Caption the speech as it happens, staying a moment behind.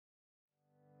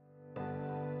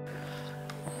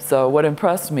So what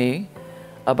impressed me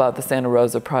about the Santa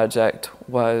Rosa project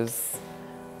was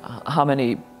how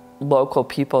many local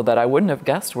people that I wouldn't have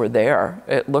guessed were there.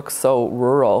 It looks so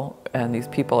rural, and these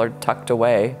people are tucked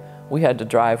away. We had to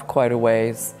drive quite a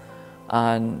ways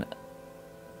on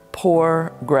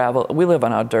poor gravel. We live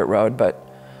on a dirt road, but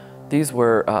these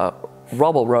were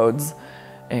rubble roads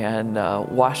and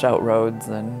washout roads,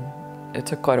 and it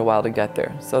took quite a while to get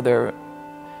there. So they're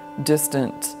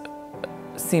distant,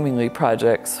 seemingly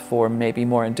projects for maybe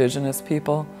more indigenous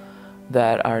people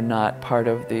that are not part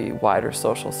of the wider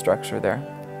social structure there.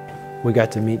 We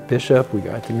got to meet Bishop, we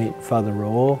got to meet Father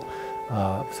Raul,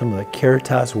 some of the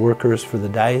Caritas workers for the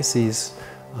diocese,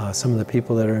 some of the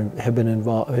people that have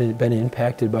been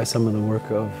impacted by some of the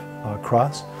work of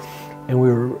Cross, and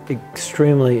we were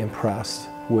extremely impressed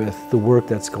with the work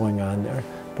that's going on there,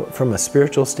 but from a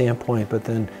spiritual standpoint, but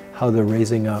then how they're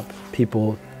raising up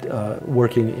people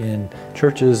working in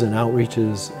churches and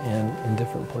outreaches and in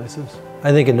different places.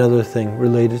 I think another thing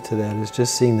related to that is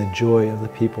just seeing the joy of the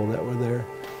people that were there.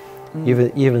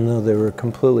 Even though they were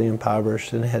completely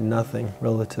impoverished and had nothing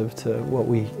relative to what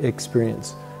we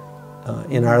experience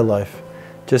in our life,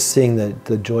 just seeing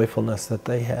the joyfulness that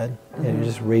they had, and it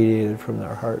just radiated from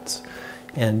their hearts,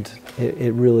 and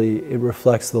it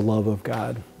reflects the love of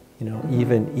God. You know,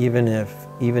 even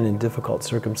in difficult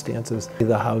circumstances,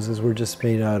 the houses were just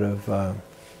made out of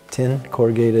tin,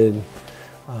 corrugated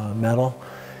metal.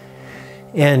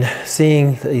 And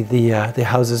seeing the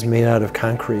houses made out of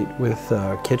concrete with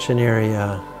a kitchen area,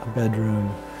 a bedroom,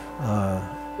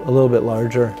 a little bit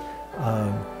larger,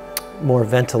 more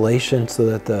ventilation so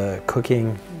that the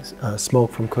cooking,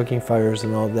 smoke from cooking fires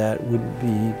and all of that wouldn't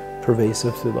be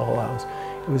pervasive through the whole house.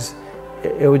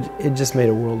 It just made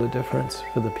a world of difference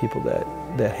for the people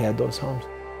that had those homes.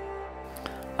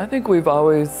 I think we've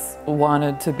always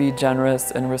wanted to be generous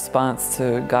in response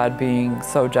to God being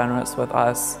so generous with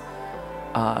us.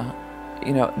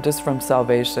 You know, just from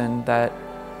salvation, that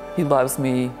He loves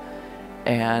me,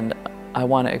 and I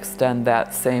want to extend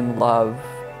that same love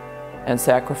and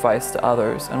sacrifice to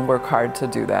others, and work hard to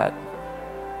do that.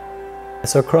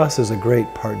 So Cross is a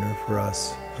great partner for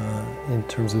us in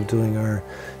terms of doing our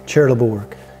charitable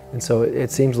work, and so it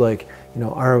seems like, you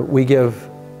know, we give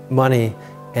money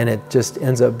and it just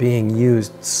ends up being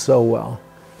used so well,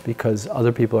 because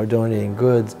other people are donating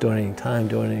goods, donating time,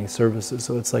 donating services.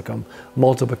 So it's like a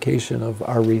multiplication of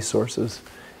our resources.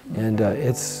 And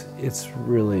it's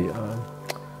really,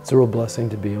 it's a real blessing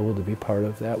to be able to be part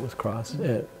of that with Cross.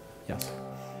 Yes.